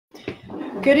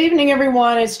Good evening,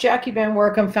 everyone. It's Jackie Van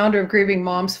Werk. I'm founder of Grieving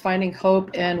Moms Finding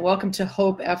Hope, and welcome to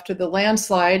Hope After the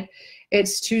Landslide.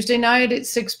 It's Tuesday night at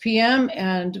 6 p.m.,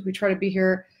 and we try to be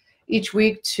here each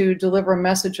week to deliver a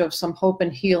message of some hope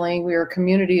and healing. We are a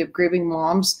community of grieving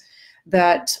moms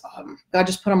that God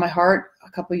just put on my heart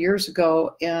a couple years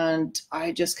ago, and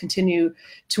I just continue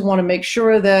to want to make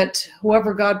sure that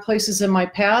whoever God places in my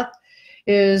path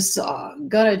is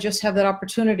gonna just have that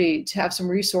opportunity to have some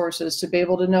resources to be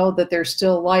able to know that there's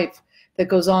still life that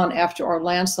goes on after our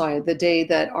landslide, the day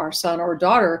that our son or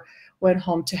daughter went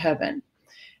home to heaven.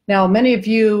 Now, many of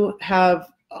you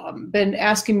have been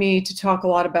asking me to talk a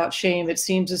lot about shame. It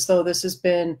seems as though this has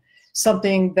been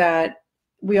something that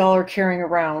we all are carrying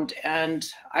around, and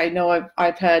I know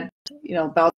I've had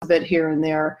bouts of it here and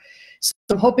there. So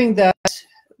I'm hoping that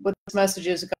what this message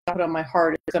is God put on my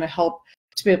heart is going to help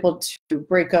to be able to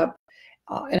break up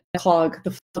and clog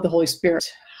the flow of the Holy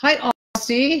Spirit. Hi,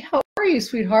 Austin. How are you,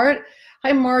 sweetheart?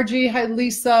 Hi, Margie. Hi,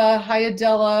 Lisa. Hi,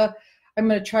 Adela. I'm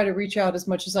going to try to reach out as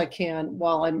much as I can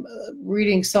while I'm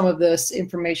reading some of this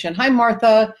information. Hi,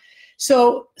 Martha.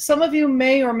 So some of you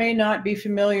may or may not be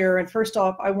familiar. And first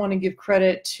off, I want to give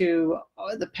credit to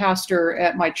the pastor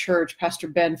at my church, Pastor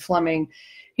Ben Fleming.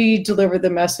 He delivered the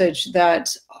message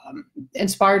that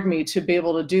inspired me to be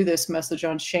able to do this message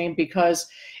on shame, because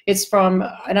it's from,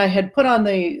 and I had put on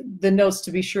the notes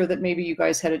to be sure that maybe you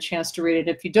guys had a chance to read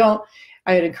it. If you don't,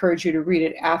 I'd encourage you to read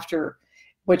it after,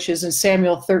 which is in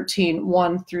Samuel 13,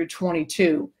 1 through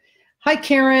 22. Hi,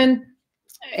 Karen.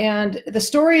 And the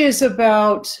story is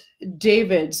about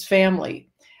David's family.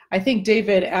 I think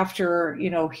David, after,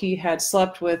 he had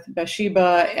slept with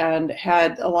Bathsheba and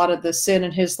had a lot of the sin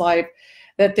in his life,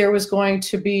 that there was going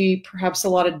to be perhaps a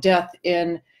lot of death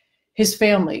in his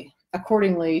family,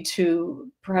 accordingly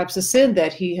to perhaps a sin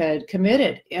that he had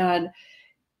committed. And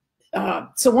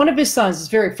so one of his sons, his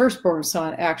very firstborn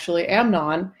son, actually,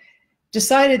 Amnon,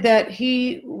 decided that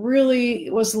he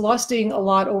really was lusting a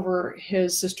lot over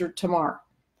his sister Tamar.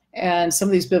 And some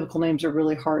of these biblical names are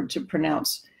really hard to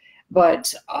pronounce.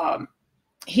 But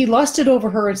he lusted over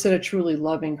her instead of truly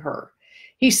loving her.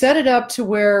 He set it up to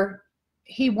where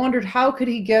he wondered how could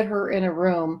he get her in a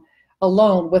room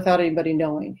alone without anybody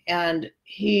knowing. And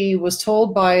he was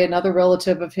told by another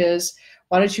relative of his,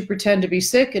 why don't you pretend to be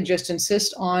sick and just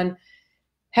insist on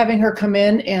having her come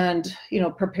in and,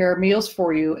 prepare meals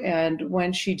for you. And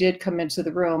when she did come into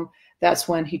the room, that's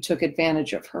when he took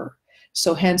advantage of her.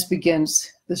 So hence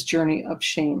begins this journey of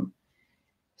shame.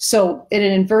 So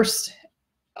in verse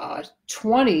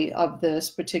 20 of this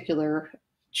particular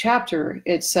chapter,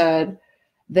 it said,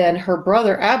 then her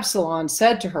brother Absalom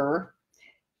said to her,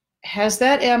 has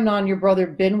that Amnon, your brother,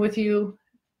 been with you?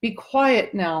 Be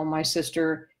quiet now, my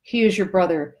sister. He is your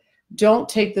brother. Don't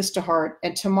take this to heart.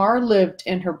 And Tamar lived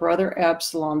in her brother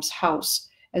Absalom's house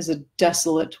as a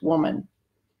desolate woman.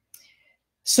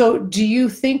 So do you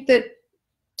think that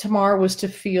Tamar was to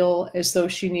feel as though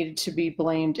she needed to be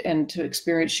blamed and to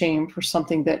experience shame for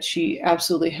something that she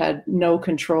absolutely had no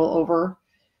control over?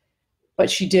 But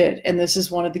she did. And this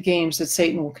is one of the games that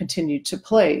Satan will continue to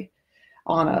play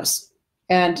on us.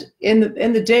 And in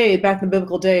the day, back in the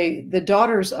biblical day, the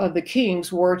daughters of the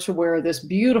kings were to wear this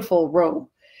beautiful robe.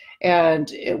 And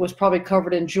it was probably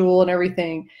covered in jewel and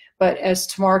everything. But as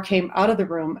Tamar came out of the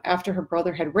room after her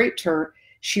brother had raped her,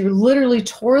 she literally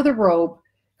tore the robe,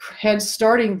 hence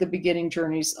starting the beginning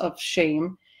journeys of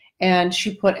shame. And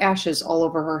she put ashes all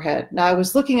over her head. Now, I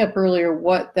was looking up earlier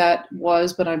what that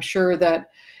was, but I'm sure that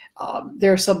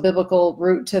there's some biblical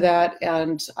root to that,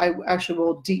 and I actually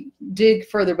will dig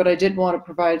further, but I didn't want to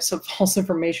provide some false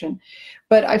information.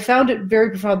 But I found it very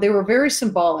profound. They were very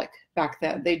symbolic back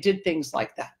then. They did things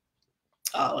like that.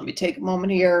 Let me take a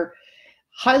moment here.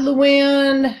 Hi,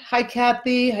 Luann. Hi,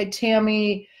 Kathy. Hi,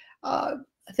 Tammy.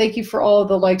 Thank you for all of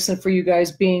the likes and for you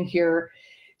guys being here.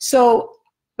 So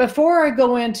before I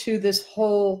go into this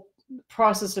whole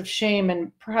process of shame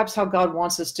and perhaps how God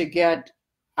wants us to get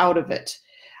out of it,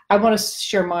 I want to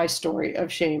share my story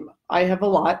of shame. I have a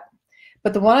lot,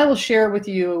 but the one I will share with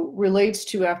you relates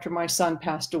to after my son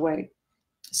passed away.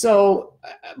 So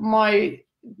my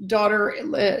daughter,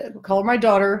 call her my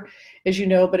daughter, as you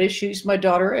know, but she's my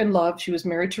daughter in love. She was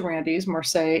married to Randy's,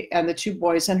 Marseille, and the two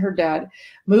boys and her dad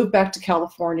moved back to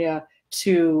California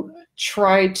to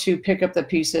try to pick up the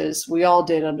pieces. We all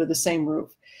did under the same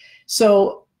roof.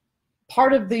 So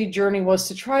part of the journey was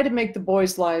to try to make the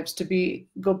boys' lives to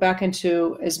go back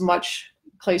into as much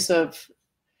place of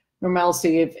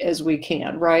normalcy as we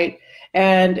can, right?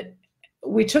 And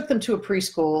we took them to a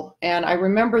preschool, and I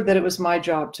remember that it was my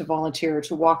job to volunteer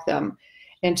to walk them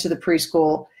into the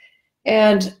preschool.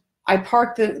 And I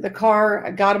parked the car,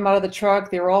 I got them out of the truck.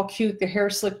 They were all cute, their hair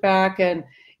slicked back, and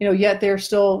yet they're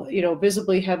still,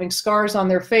 visibly having scars on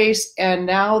their face. And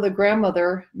now the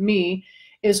grandmother, me,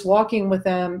 is walking with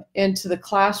them into the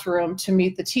classroom to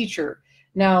meet the teacher.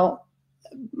 Now,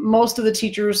 most of the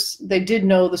teachers, they did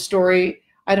know the story.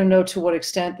 I don't know to what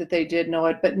extent that they did know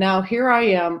it, but now here I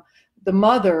am, the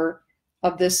mother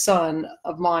of this son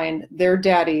of mine, their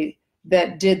daddy,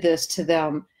 that did this to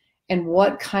them. And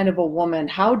what kind of a woman,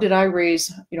 how did I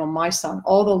raise, my son?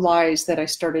 All the lies that I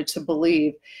started to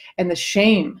believe, and the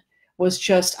shame was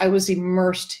just, I was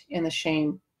immersed in the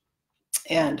shame.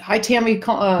 And hi, Tammy,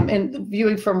 and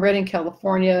viewing from Redding,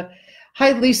 California.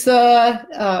 Hi,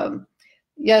 Lisa.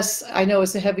 Yes, I know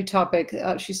it's a heavy topic.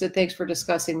 She said, thanks for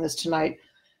discussing this tonight.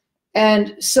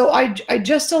 And so I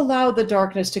just allowed the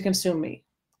darkness to consume me.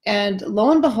 And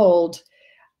lo and behold,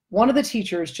 one of the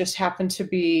teachers just happened to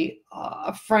be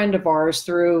a friend of ours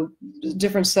through a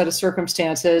different set of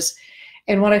circumstances.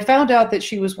 And when I found out that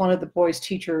she was one of the boys'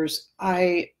 teachers,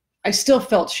 I still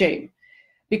felt shame,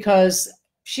 because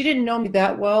she didn't know me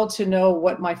that well to know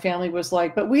what my family was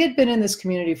like. But we had been in this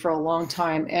community for a long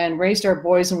time and raised our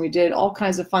boys, and we did all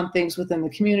kinds of fun things within the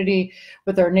community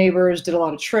with our neighbors, did a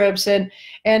lot of trips, and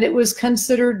it was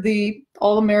considered the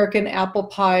all-American apple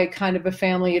pie kind of a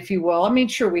family, if you will. I mean,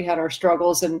 sure, we had our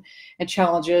struggles and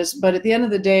challenges, but at the end of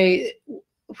the day,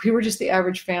 we were just the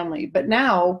average family. But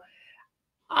now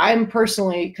I'm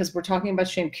personally, because we're talking about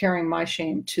shame, carrying my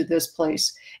shame to this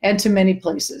place and to many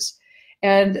places.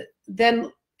 And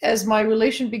then as my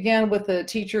relation began with the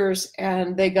teachers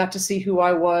and they got to see who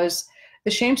I was,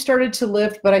 the shame started to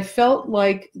lift, but I felt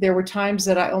like there were times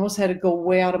that I almost had to go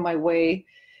way out of my way.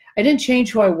 I didn't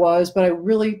change who I was, but I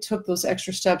really took those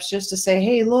extra steps just to say,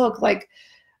 hey, look, like,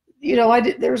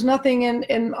 there's nothing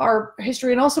in our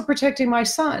history, and also protecting my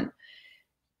son.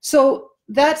 So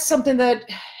that's something that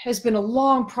has been a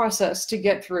long process to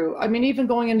get through. I mean, even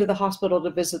going into the hospital to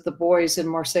visit the boys in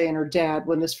Marseille and her dad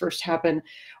when this first happened,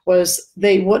 was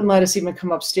they wouldn't let us even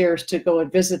come upstairs to go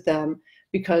and visit them,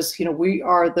 because, we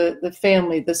are the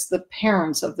family, the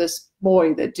parents of this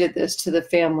boy that did this to the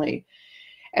family.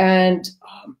 And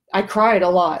I cried a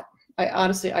lot. I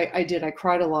honestly did. I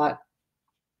cried a lot.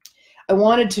 I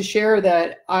wanted to share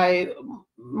that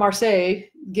Marseille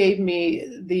gave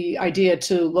me the idea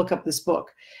to look up this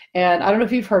book. And I don't know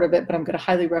if you've heard of it, but I'm going to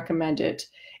highly recommend it.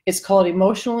 It's called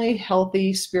Emotionally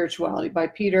Healthy Spirituality by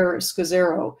Peter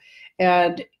Scazzaro.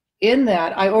 And in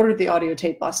that, I ordered the audio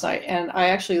tape last night, and I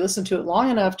actually listened to it long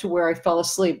enough to where I fell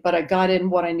asleep, but I got in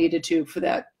what I needed to for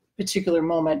that particular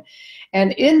moment.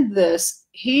 And in this,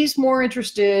 he's more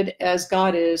interested, as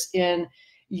God is, in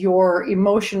your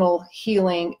emotional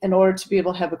healing in order to be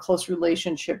able to have a close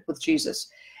relationship with Jesus.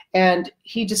 And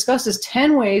he discusses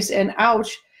 10 ways, and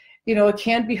ouch, it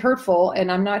can be hurtful, and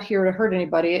I'm not here to hurt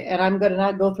anybody, and I'm going to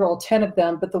not go through all 10 of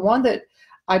them. But the one that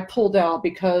I pulled out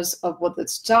because of what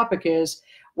this topic is,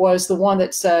 was the one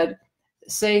that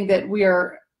saying that we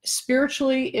are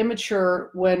spiritually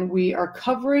immature when we are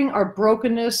covering our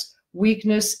brokenness,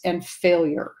 weakness, and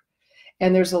failure.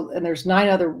 And there's 9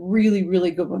 other really,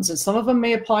 really good ones. And some of them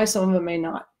may apply, some of them may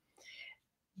not.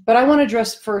 But I want to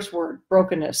address the first word,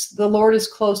 brokenness. The Lord is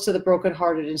close to the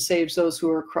brokenhearted and saves those who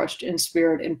are crushed in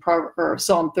spirit, in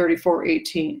Psalm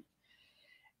 34:18.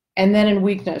 And then in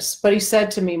weakness, but he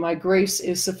said to me, my grace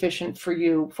is sufficient for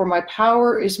you, for my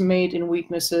power is made in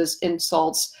weaknesses,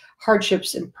 insults,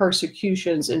 hardships, and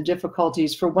persecutions, and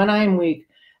difficulties. For when I am weak,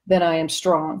 then I am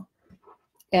strong.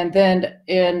 And then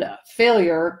in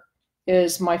failure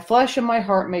is, my flesh and my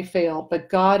heart may fail, but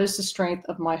God is the strength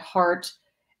of my heart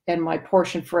and my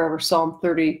portion forever. Psalm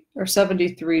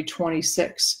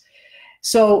 73:26.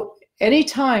 So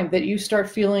anytime that you start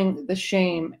feeling the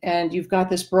shame and you've got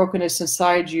this brokenness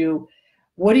inside you,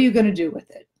 what are you going to do with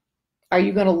it? Are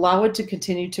you going to allow it to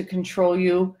continue to control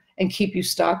you and keep you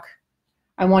stuck?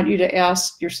 I want you to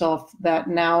ask yourself that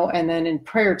now and then in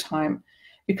prayer time,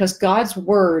 because God's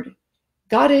word,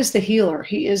 God is the healer.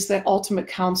 He is the ultimate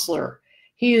counselor.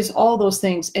 He is all those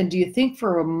things. And do you think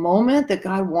for a moment that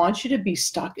God wants you to be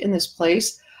stuck in this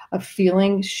place of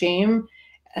feeling shame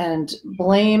and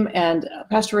blame? And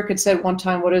Pastor Rick had said one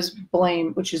time, what is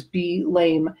blame, which is be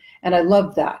lame. And I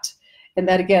love that. And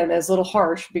that, again, is a little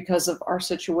harsh because of our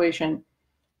situation.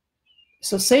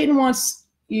 So Satan wants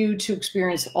you to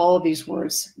experience all of these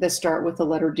words that start with the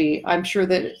letter D. I'm sure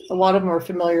that a lot of them are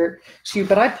familiar to you,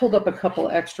 but I pulled up a couple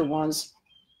extra ones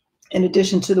in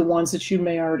addition to the ones that you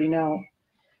may already know.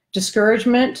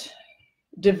 Discouragement,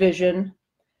 division,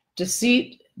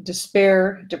 deceit,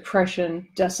 despair, depression,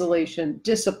 desolation,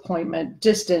 disappointment,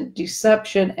 distant,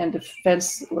 deception, and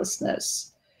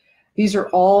defenselessness. These are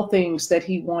all things that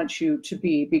he wants you to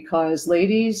be, because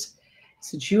ladies,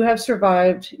 since you have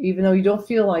survived, even though you don't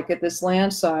feel like it, this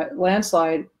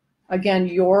landslide, again,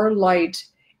 your light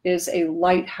is a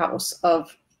lighthouse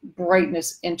of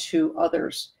brightness into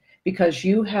others, because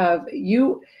you have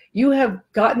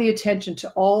gotten the attention to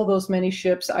all those many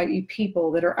ships, i.e.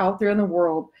 people that are out there in the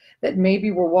world that maybe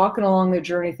were walking along their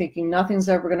journey thinking nothing's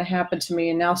ever going to happen to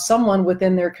me. And now someone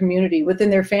within their community,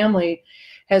 within their family,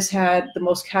 has had the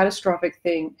most catastrophic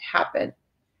thing happen.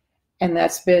 And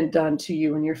that's been done to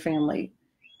you and your family.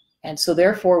 And so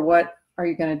therefore, what are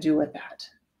you going to do with that?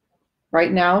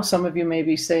 Right now, some of you may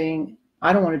be saying,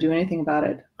 I don't want to do anything about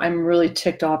it. I'm really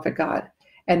ticked off at God.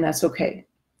 And that's okay.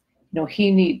 You know,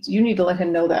 you need to let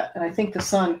him know that. And I think the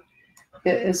sun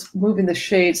is moving the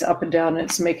shades up and down, and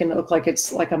it's making it look like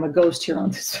I'm a ghost here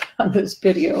on this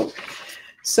video.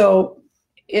 So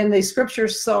in the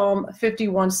scriptures, Psalm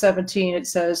 51:17, it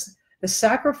says, the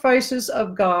sacrifices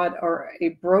of God are a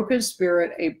broken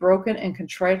spirit, a broken and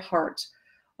contrite heart.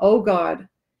 Oh God,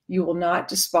 you will not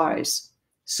despise.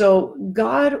 So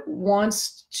God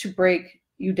wants to break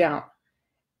you down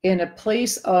in a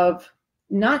place of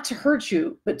not to hurt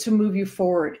you, but to move you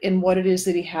forward in what it is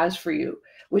that he has for you,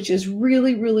 which is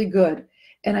really, really good.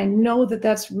 And I know that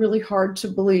that's really hard to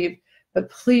believe, but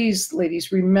please,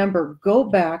 ladies, remember, go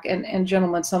back, and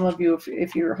gentlemen, some of you,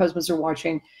 if your husbands are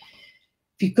watching,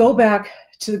 if you go back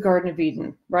to the Garden of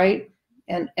Eden, right?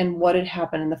 And what had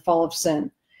happened in the fall of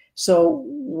sin. So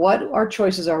what our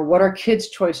choices are, what our kids'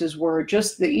 choices were,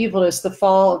 just the evilness, the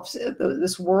fall of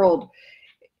this world,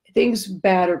 things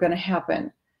bad are going to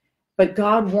happen. But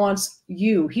God wants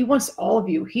you. He wants all of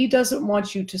you. He doesn't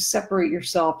want you to separate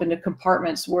yourself into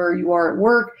compartments where you are at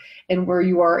work and where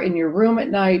you are in your room at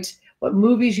night, what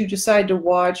movies you decide to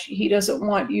watch. He doesn't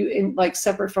want you in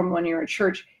separate from when you're in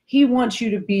church. He wants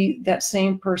you to be that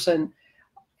same person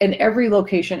in every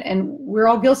location, and we're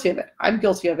all guilty of it. I'm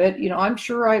guilty of it. You know, I'm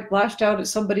sure I lashed out at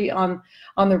somebody on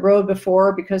the road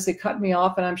before because they cut me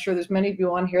off, and I'm sure there's many of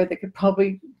you on here that could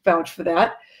probably vouch for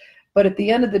that. But at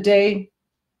the end of the day,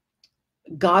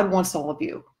 God wants all of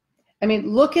you. I mean,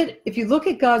 if you look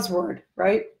at God's word,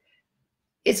 right?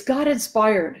 It's God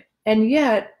inspired. And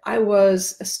yet I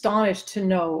was astonished to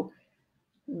know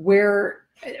or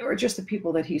just the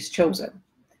people that he's chosen.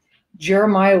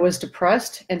 Jeremiah was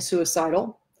depressed and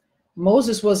suicidal.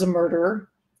 Moses was a murderer,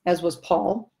 as was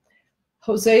Paul.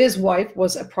 Hosea's wife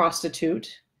was a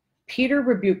prostitute. Peter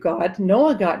rebuked God.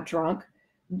 Noah got drunk.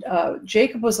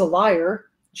 Jacob was a liar.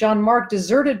 John Mark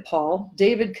deserted Paul.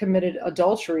 David committed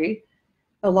adultery.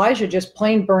 Elijah just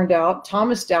plain burned out.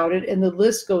 Thomas doubted, and the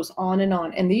list goes on and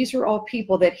on. And these are all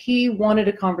people that he wanted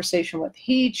a conversation with.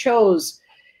 He chose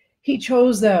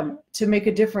them to make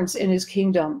a difference in his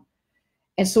kingdom.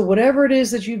 And so whatever it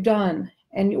is that you've done,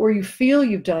 or you feel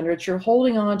you've done, or that you're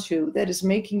holding on to, that is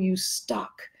making you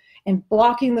stuck and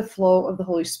blocking the flow of the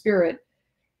Holy Spirit,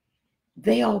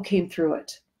 they all came through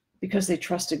it because they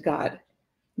trusted God.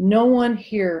 No one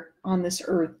here on this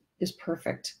earth is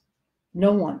perfect.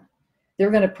 No one.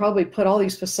 They're going to probably put all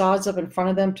these facades up in front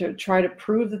of them to try to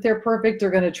prove that they're perfect.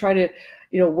 They're going to try to,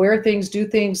 wear things, do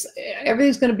things.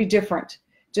 Everything's going to be different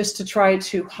just to try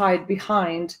to hide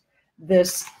behind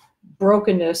this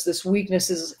brokenness, this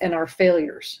weaknesses, and our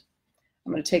failures.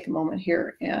 I'm going to take a moment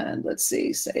here and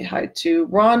say hi to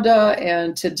Rhonda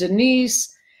and to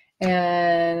Denise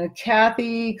and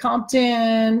Kathy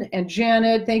Compton and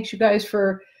Janet. Thanks you guys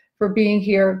for being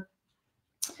here.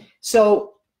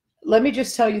 So let me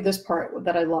just tell you this part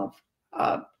that I love.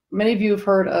 Many of you have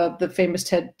heard of the famous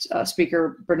TED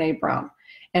speaker, Brene Brown,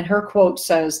 and her quote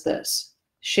says this: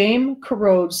 shame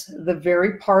corrodes the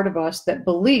very part of us that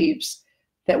believes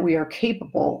that we are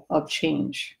capable of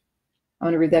change. I'm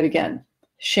going to read that again.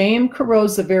 Shame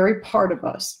corrodes the very part of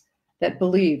us that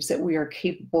believes that we are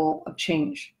capable of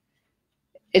change.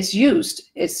 It's used.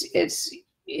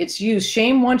 It's used.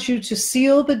 Shame wants you to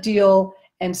seal the deal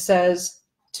and says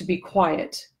to be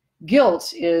quiet.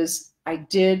 Guilt is, I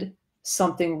did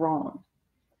something wrong.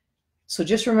 So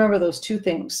just remember those two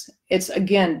things. It's,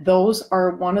 again, those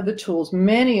are one of the tools,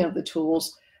 many of the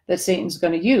tools that Satan's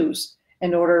going to use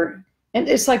in order. And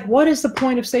it's like, what is the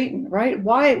point of Satan, right?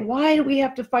 Why do we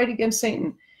have to fight against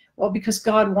Satan? Well, because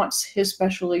God wants his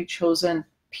specially chosen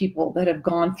people that have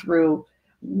gone through.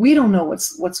 We don't know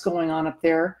what's going on up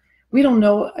there. We don't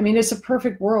know. I mean, it's a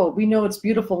perfect world. We know it's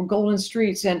beautiful and golden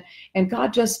streets, and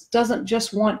God just doesn't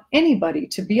just want anybody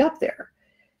to be up there.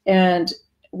 And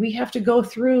we have to go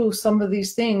through some of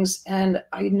these things. And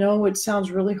I know it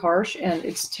sounds really harsh and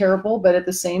it's terrible, but at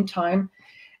the same time,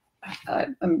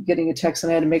 I'm getting a text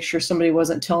and I had to make sure somebody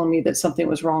wasn't telling me that something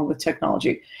was wrong with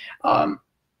technology.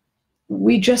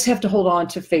 we just have to hold on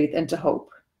to faith and to hope.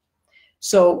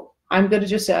 So I'm going to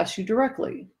just ask you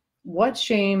directly, what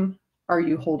shame are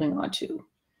you holding on to?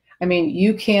 I mean,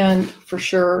 you can for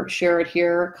sure share it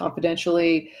here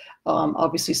confidentially.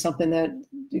 Obviously something that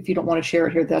if you don't want to share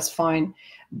it here, that's fine.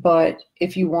 But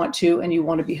if you want to, and you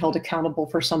want to be held accountable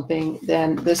for something,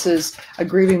 then this is a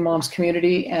Grieving Moms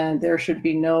community, and there should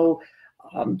be no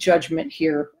judgment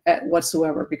here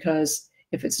whatsoever, because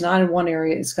if it's not in one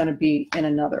area, it's going to be in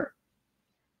another.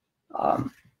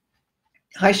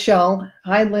 Hi, Shell.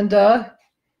 Hi, Linda.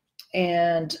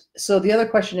 And so the other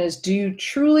question is, do you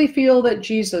truly feel that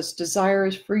Jesus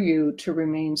desires for you to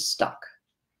remain stuck?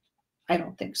 I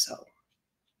don't think so,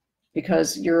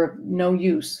 because you're of no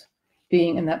use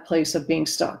being in that place of being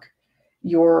stuck.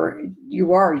 You're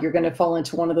going to fall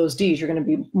into one of those D's. You're going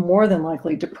to be more than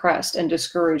likely depressed and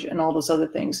discouraged and all those other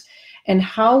things. And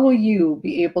how will you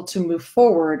be able to move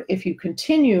forward if you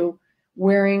continue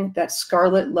wearing that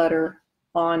scarlet letter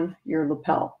on your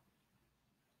lapel?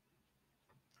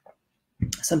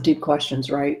 Some deep questions,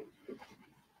 right?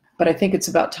 But I think it's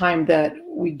about time that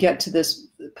we get to this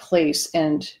place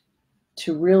and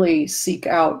to really seek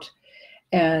out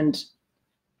and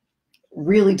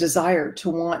really desire to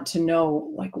want to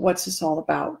know, like, what's this all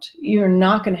about? You're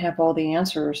not going to have all the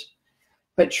answers,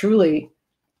 but truly,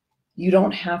 you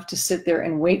don't have to sit there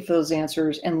and wait for those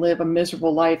answers and live a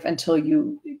miserable life until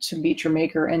to meet your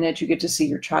maker and that you get to see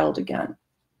your child again.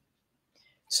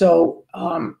 So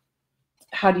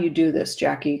how do you do this,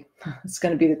 Jackie? It's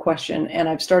going to be the question. And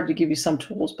I've started to give you some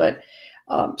tools, but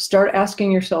start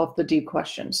asking yourself the deep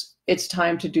questions. It's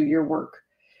time to do your work.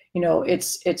 You know,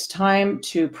 it's time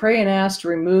to pray and ask to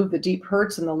remove the deep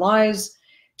hurts and the lies,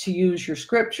 to use your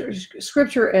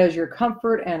scripture as your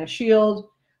comfort and a shield.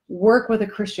 Work with a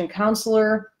Christian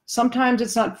counselor. Sometimes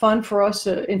it's not fun for us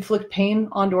to inflict pain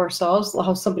onto ourselves,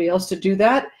 allow somebody else to do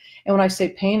that. And when I say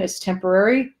pain, it's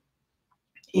temporary.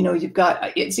 You know,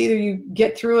 it's either you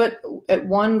get through it at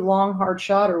one long hard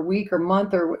shot or week or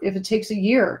month, or if it takes a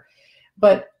year,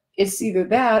 but it's either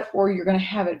that or you're going to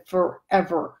have it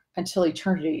forever until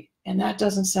eternity. And that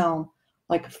doesn't sound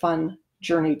like a fun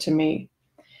journey to me.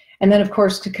 And then, of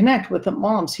course, to connect with the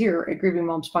moms here at Grieving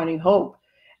Moms Finding Hope,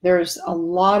 there's a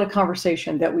lot of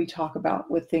conversation that we talk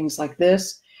about with things like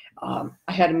this. I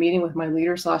had a meeting with my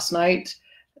leaders last night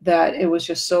that it was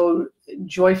just so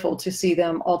joyful to see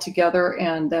them all together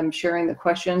and them sharing the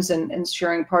questions and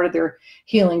sharing part of their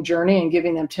healing journey and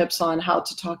giving them tips on how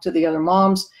to talk to the other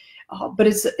moms. But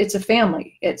it's a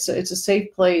family. It's a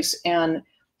safe place, and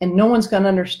no one's going to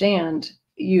understand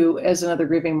you as another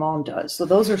grieving mom does. So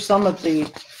those are some of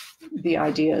the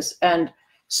ideas. And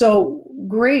so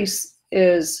grace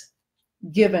is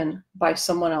given by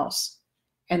someone else,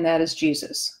 and that is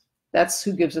Jesus. That's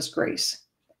who gives us grace.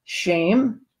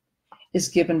 Shame is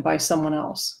given by someone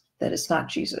else. That is not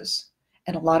Jesus.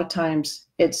 And a lot of times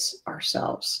it's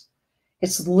ourselves.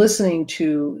 It's listening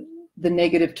to the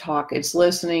negative talk. It's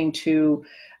listening to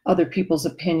other people's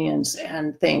opinions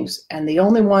and things. And the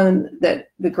only one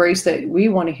the grace that we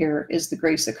want to hear is the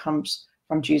grace that comes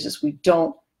from Jesus. We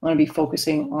don't want to be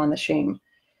focusing on the shame,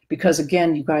 because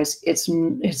again, you guys, it's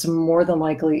more than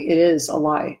likely it is a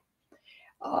lie.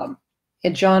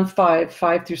 In John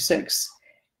 5:5-6,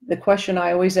 the question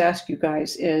I always ask you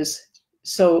guys is,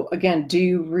 so again, do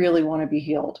you really want to be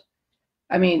healed?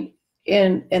 I mean,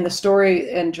 in the story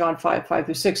in John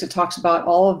 5:5-6, it talks about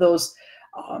all of those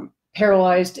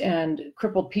paralyzed and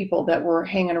crippled people that were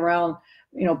hanging around,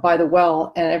 you know, by the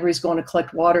well, and everybody's going to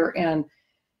collect water. And,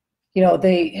 you know,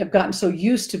 they have gotten so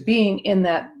used to being in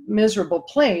that miserable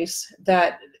place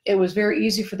that it was very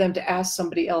easy for them to ask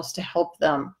somebody else to help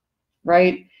them,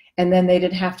 right? And then they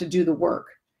didn't have to do the work.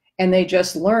 And they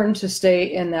just learned to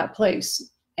stay in that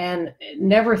place and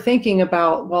never thinking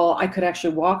about, well, I could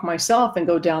actually walk myself and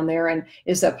go down there, and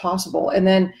is that possible? And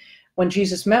then when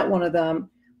Jesus met one of them,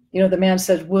 you know, the man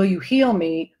said, will you heal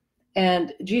me?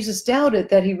 And Jesus doubted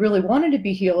that he really wanted to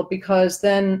be healed, because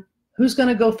then who's going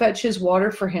to go fetch his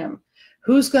water for him?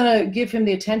 Who's going to give him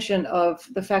the attention of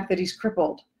the fact that he's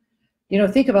crippled? You know,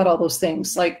 think about all those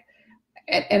things. Like,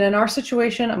 and in our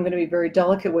situation, I'm going to be very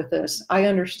delicate with this. I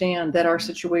understand that our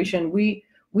situation, we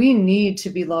need to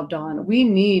be loved on. We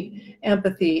need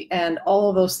empathy and all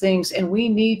of those things. And we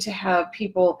need to have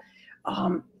people,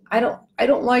 I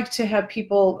don't like to have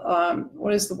people,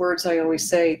 what is the words I always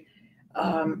say?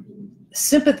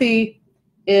 Sympathy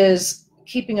is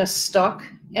keeping us stuck.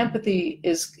 Empathy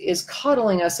is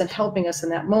cuddling us and helping us in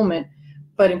that moment,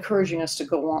 but encouraging us to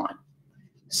go on.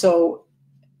 So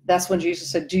that's when Jesus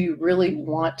said, do you really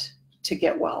want to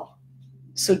get well?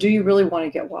 So do you really want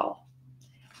to get well?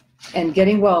 And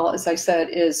getting well, as I said,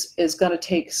 is going to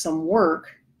take some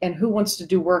work. And who wants to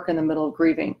do work in the middle of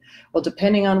grieving? Well,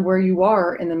 depending on where you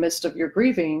are in the midst of your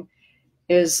grieving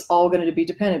is all going to be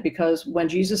dependent, because when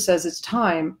Jesus says it's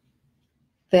time,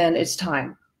 then it's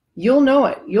time. You'll know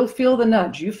it. You'll feel the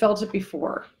nudge. You felt it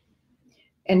before.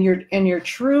 And your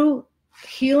true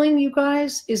healing, you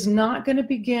guys, is not going to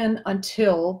begin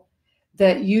until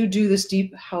that you do this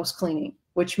deep house cleaning,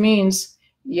 which means,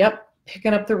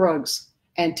 picking up the rugs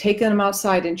and taking them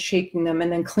outside and shaking them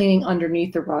and then cleaning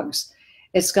underneath the rugs.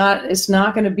 It's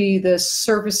not going to be this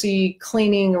surfacey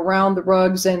cleaning around the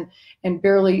rugs and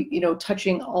barely,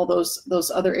 touching all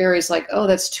those other areas like, oh,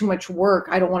 that's too much work.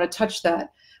 I don't want to touch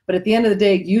that. But at the end of the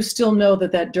day, you still know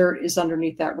that dirt is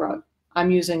underneath that rug.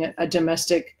 I'm using a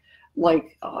domestic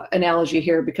analogy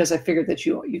here because I figured that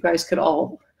you guys could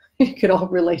all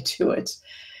relate to it.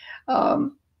 At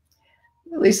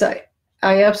least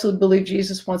I absolutely believe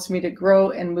Jesus wants me to grow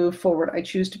and move forward. I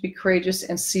choose to be courageous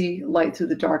and see light through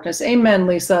the darkness. Amen,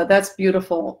 Lisa. That's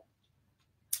beautiful.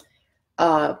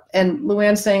 And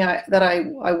Luann saying that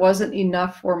I wasn't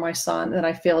enough for my son, that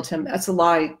I failed him. That's a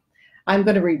lie. I'm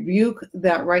going to rebuke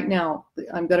that right now.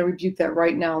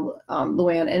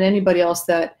 Luann, and anybody else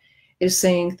that is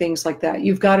saying things like that.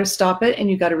 You've got to stop it and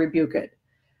you've got to rebuke it.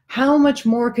 How much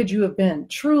more could you have been?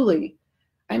 Truly.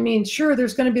 I mean, sure,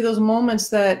 there's going to be those moments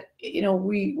that,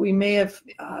 we may have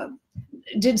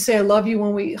did say I love you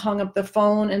when we hung up the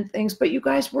phone and things, but you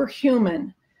guys were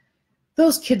human.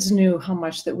 Those kids knew how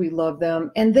much that we love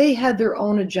them, and they had their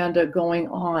own agenda going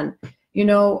on.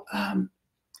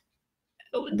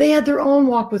 They had their own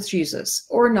walk with Jesus,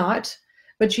 or not,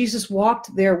 but Jesus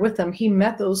walked there with them. He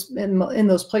met those in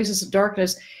those places of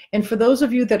darkness. And for those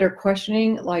of you that are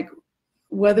questioning,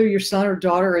 whether your son or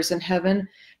daughter is in heaven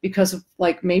because of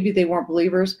maybe they weren't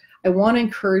believers, I want to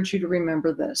encourage you to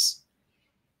remember this.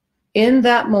 In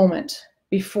that moment,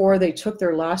 before they took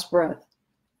their last breath,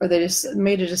 or they just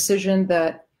made a decision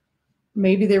that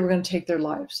maybe they were going to take their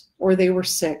lives, or they were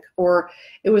sick, or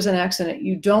it was an accident,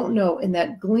 you don't know, in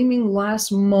that gleaming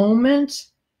last moment,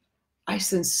 I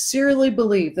sincerely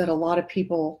believe that a lot of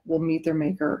people will meet their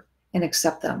maker and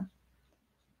accept them.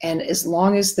 And as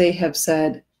long as they have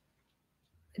said,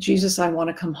 Jesus, I want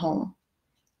to come home.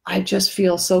 I just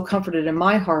feel so comforted in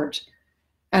my heart.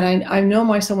 And I know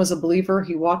my son was a believer.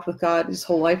 He walked with God his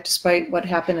whole life, despite what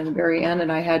happened in the very end.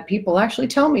 And I had people actually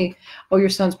tell me, oh, your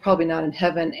son's probably not in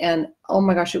heaven. And oh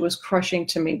my gosh, it was crushing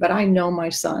to me. But I know my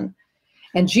son.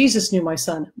 And Jesus knew my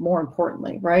son, more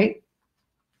importantly, right?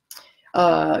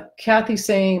 Kathy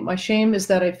saying, my shame is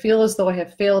that I feel as though I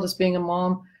have failed as being a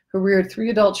mom who reared 3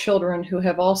 adult children who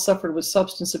have all suffered with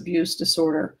substance abuse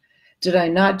disorder. Did I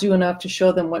not do enough to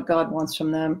show them what God wants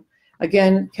from them?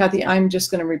 Again, Kathy, I'm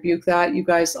just going to rebuke that. You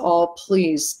guys all,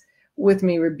 please, with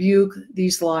me, rebuke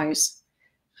these lies.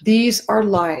 These are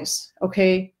lies,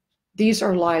 okay? These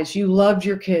are lies. You loved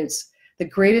your kids. The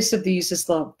greatest of these is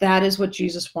love. That is what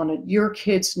Jesus wanted. Your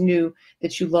kids knew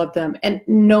that you loved them. And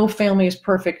no family is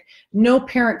perfect. No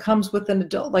parent comes with an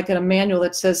adult, like a manual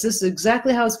that says, this is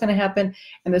exactly how it's going to happen,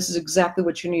 and this is exactly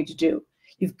what you need to do.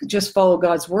 You just follow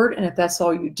God's word, and if that's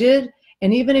all you did,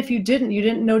 and even if you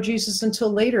didn't know Jesus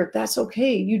until later, that's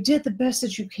okay. You did the best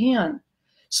that you can.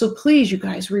 So please, you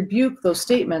guys, rebuke those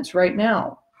statements right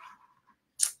now.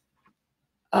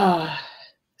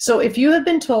 So if you have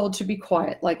been told to be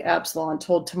quiet, like Absalom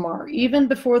told Tamar, even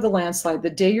before the landslide, the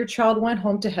day your child went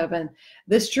home to heaven,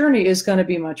 this journey is going to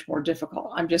be much more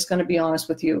difficult. I'm just going to be honest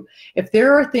with you. If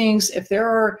there are things, if there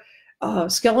are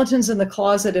skeletons in the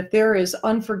closet, if there is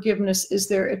unforgiveness,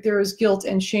 if there is guilt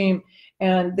and shame,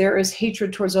 and there is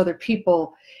hatred towards other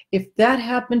people, if that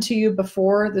happened to you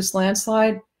before this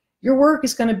landslide, your work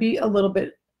is going to be a little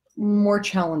bit more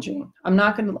challenging. I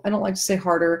don't like to say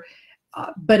harder,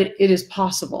 but it is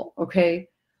possible, okay?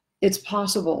 It's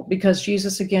possible because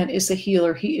Jesus, again, is the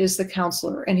healer. He is the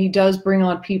counselor, and he does bring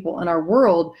on people in our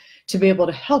world to be able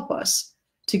to help us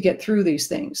to get through these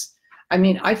things. I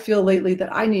mean, I feel lately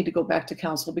that I need to go back to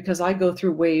counsel because I go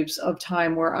through waves of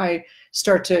time where I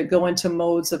start to go into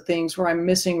modes of things where I'm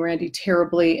missing Randy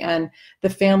terribly, and the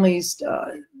family's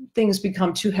things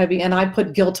become too heavy, and I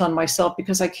put guilt on myself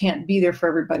because I can't be there for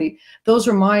everybody. Those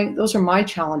are my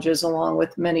challenges, along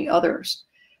with many others.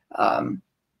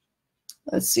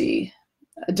 Let's see.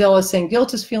 Adele is saying,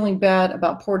 guilt is feeling bad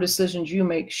about poor decisions you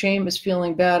make. Shame is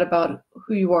feeling bad about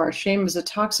who you are. Shame is a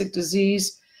toxic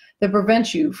disease that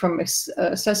prevents you from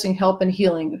assessing help and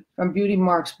healing. From Beauty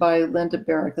Marks by Linda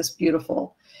Barrick. That's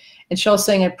beautiful. And Shell's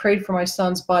saying, I prayed for my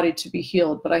son's body to be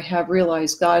healed, but I have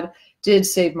realized God did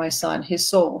save my son, his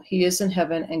soul. He is in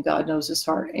heaven, and God knows his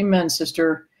heart. Amen,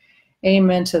 sister.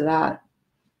 Amen to that.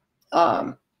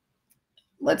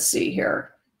 let's see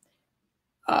here.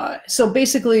 So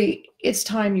basically, it's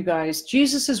time, you guys.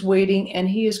 Jesus is waiting, and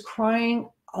he is crying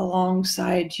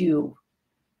alongside you.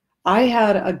 I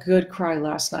had a good cry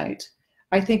last night.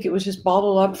 I think it was just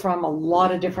bottled up from a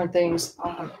lot of different things.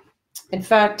 In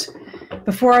fact,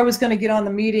 before I was going to get on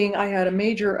the meeting, I had a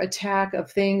major attack of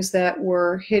things that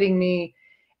were hitting me.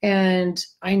 And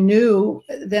I knew,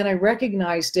 then I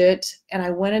recognized it, and I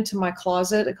went into my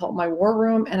closet, I called my war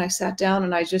room, and I sat down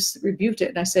and I just rebuked it.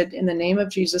 And I said, in the name of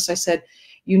Jesus, I said,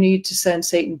 you need to send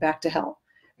Satan back to hell,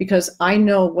 because I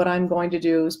know what I'm going to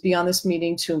do is be on this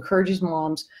meeting to encourage these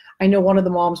moms. I know one of the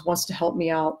moms wants to help me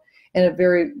out in a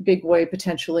very big way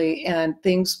potentially, and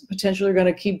things potentially are going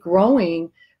to keep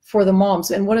growing for the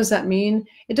moms. And what does that mean?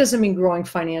 It doesn't mean growing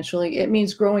financially. It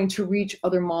means growing to reach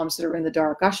other moms that are in the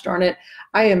dark. Gosh darn it,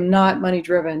 I am not money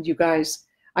driven, you guys.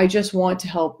 I just want to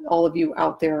help all of you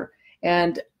out there.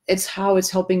 And it's how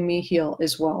it's helping me heal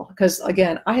as well. Because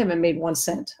again, I haven't made 1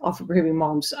 cent off of Grieving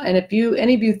Moms. And if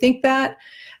any of you think that,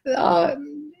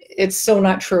 it's so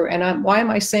not true. And why am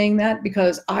I saying that?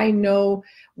 Because I know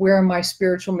where my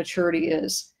spiritual maturity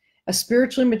is. A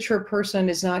spiritually mature person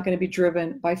is not going to be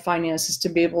driven by finances to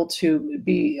be able to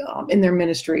be in their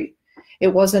ministry. It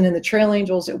wasn't in the Trail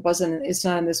Angels. It's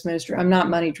not in this ministry. I'm not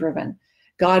money driven.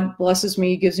 God blesses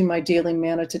me, gives me my daily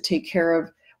manna to take care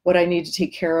of what I need to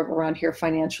take care of around here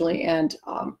financially, and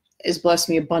has blessed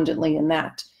me abundantly in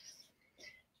that.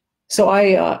 So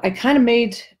I kind of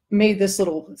made this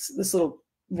little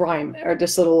rhyme, or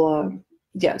this little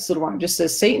rhyme. Just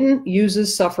says, Satan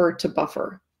uses suffer to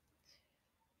buffer.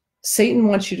 Satan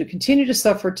wants you to continue to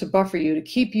suffer to buffer you, to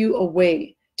keep you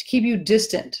away, to keep you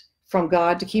distant from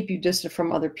God, to keep you distant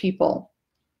from other people.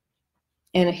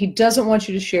 And he doesn't want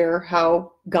you to share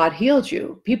how God healed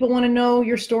you. People want to know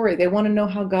your story. They want to know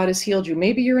how God has healed you.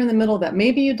 Maybe you're in the middle of that.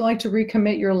 Maybe you'd like to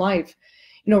recommit your life,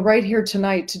 right here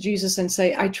tonight to Jesus and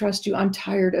say, I trust you. I'm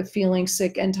tired of feeling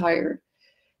sick and tired.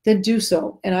 Then do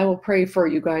so. And I will pray for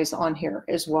you guys on here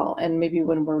as well. And maybe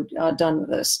when we're done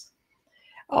with this.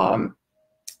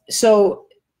 So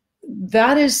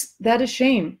that is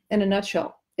shame in a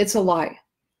nutshell. It's a lie.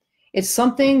 It's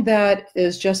something that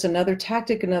is just another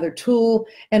tactic, another tool.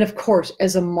 And of course,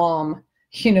 as a mom,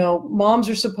 moms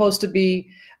are supposed to be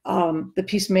the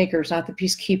peacemakers, not the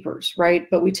peacekeepers, right?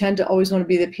 But we tend to always want to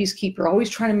be the peacekeeper, always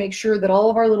trying to make sure that all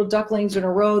of our little ducklings in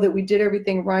a row, that we did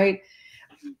everything right.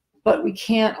 But we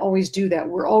can't always do that.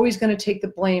 We're always going to take the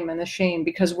blame and the shame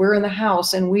because we're in the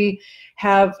house, and we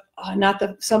have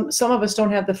some of us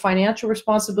don't have the financial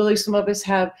responsibility. Some of us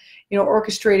have,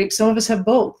 orchestrating. Some of us have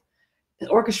both.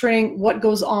 Orchestrating what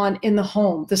goes on in the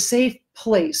home, the safe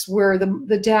place where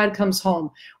the dad comes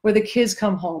home, where the kids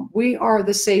come home. We are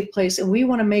the safe place, and we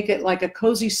want to make it like a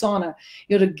cozy sauna,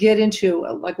 to get into,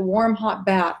 like a warm, hot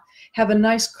bath, have a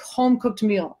nice home-cooked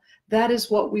meal. That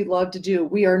is what we love to do.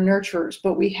 We are nurturers,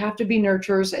 but we have to be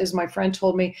nurturers, as my friend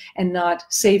told me, and not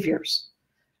saviors.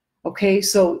 Okay,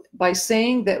 so by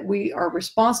saying that we are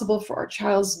responsible for our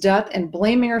child's death and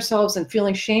blaming ourselves and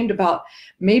feeling shamed about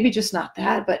maybe just not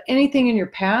that, but anything in your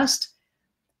past,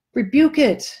 rebuke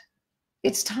it.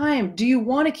 It's time. Do you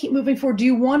want to keep moving forward? Do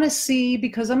you want to see,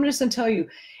 because I'm just going to tell you,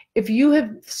 if you have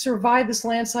survived this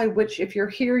landslide, which if you're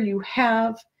here, you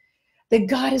have, that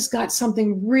God has got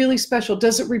something really special.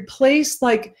 Does it replace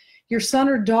like your son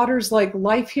or daughter's like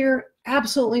life here?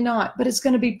 Absolutely not, but it's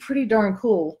going to be pretty darn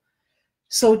cool.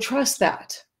 So trust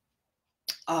that.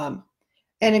 And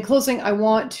in closing, I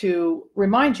want to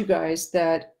remind you guys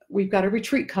that we've got a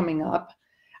retreat coming up.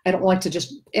 I don't like to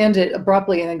just end it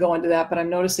abruptly and then go into that, but I'm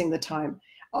noticing the time.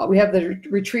 We have the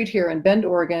retreat here in Bend,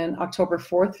 Oregon, October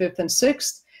 4th, 5th, and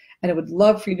 6th. And I would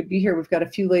love for you to be here. We've got a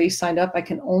few ladies signed up. I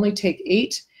can only take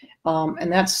 8.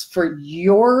 And that's for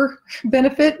your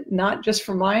benefit, not just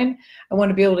for mine. I want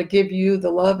to be able to give you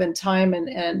the love and time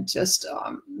and just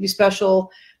be special,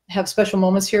 have special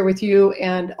moments here with you.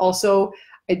 And also,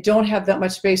 I don't have that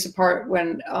much space apart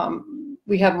when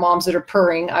we have moms that are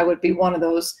purring. I would be one of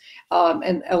those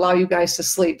and allow you guys to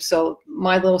sleep. So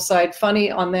my little side funny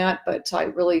on that, but I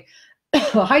really,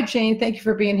 hi Jane, thank you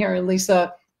for being here. And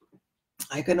Lisa,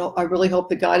 I really hope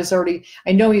that God has already,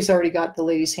 I know he's already got the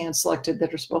ladies' hands selected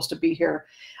that are supposed to be here.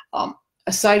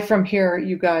 Aside from here,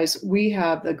 you guys, we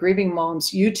have the Grieving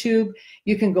Moms YouTube.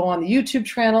 You can go on the YouTube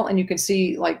channel and you can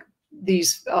see like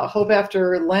these Hope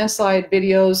After Landslide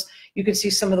videos. You can see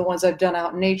some of the ones I've done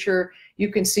out in nature.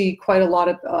 You can see quite a lot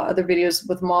of other videos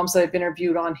with moms that I've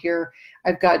interviewed on here.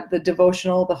 I've got the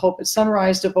devotional, the Hope at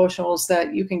Sunrise devotionals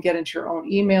that you can get into your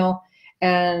own email.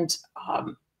 And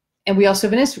we also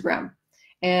have an Instagram.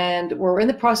 And we're in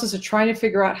the process of trying to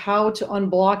figure out how to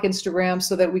unblock Instagram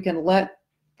so that we can let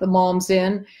the moms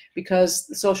in, because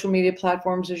the social media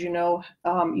platforms, as you know,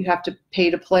 you have to pay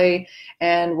to play,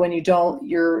 and when you don't,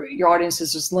 your audience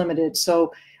is just limited.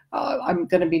 So I'm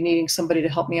going to be needing somebody to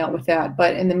help me out with that.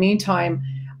 But in the meantime,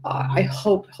 I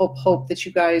hope that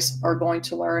you guys are going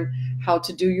to learn how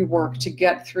to do your work, to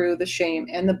get through the shame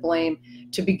and the blame,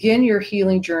 to begin your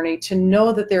healing journey, to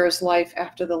know that there is life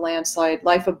after the landslide,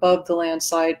 life above the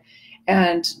landslide,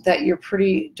 and that you're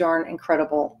pretty darn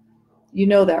incredible. You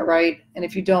know that, right? And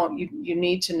if you don't, you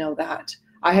need to know that.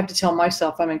 I have to tell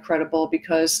myself I'm incredible,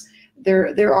 because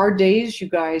there are days, you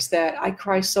guys, that I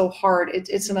cry so hard.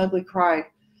 It's an ugly cry,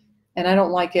 and I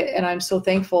don't like it. And I'm so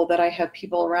thankful that I have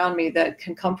people around me that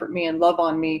can comfort me and love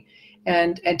on me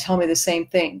and tell me the same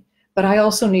thing. But I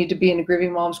also need to be in a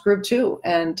Grieving Moms group too,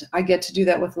 and I get to do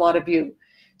that with a lot of you.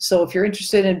 So if you're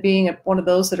interested in being one of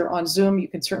those that are on Zoom, you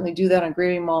can certainly do that on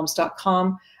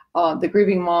grievingmoms.com. The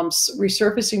Grieving Moms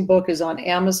Resurfacing book is on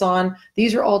Amazon.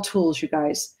 These are all tools, you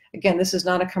guys. Again, this is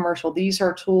not a commercial. These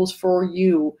are tools for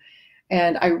you.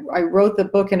 And I wrote the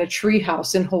book in a tree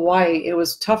house in Hawaii. It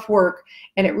was tough work,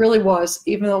 and it really was.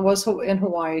 Even though it was in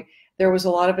Hawaii, there was a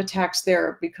lot of attacks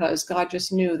there, because God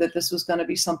just knew that this was going to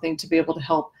be something to be able to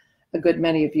help a good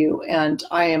many of you. And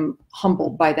I am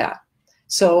humbled by that.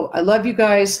 So I love you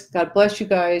guys. God bless you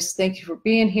guys. Thank you for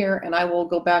being here. And I will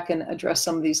go back and address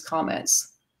some of these comments.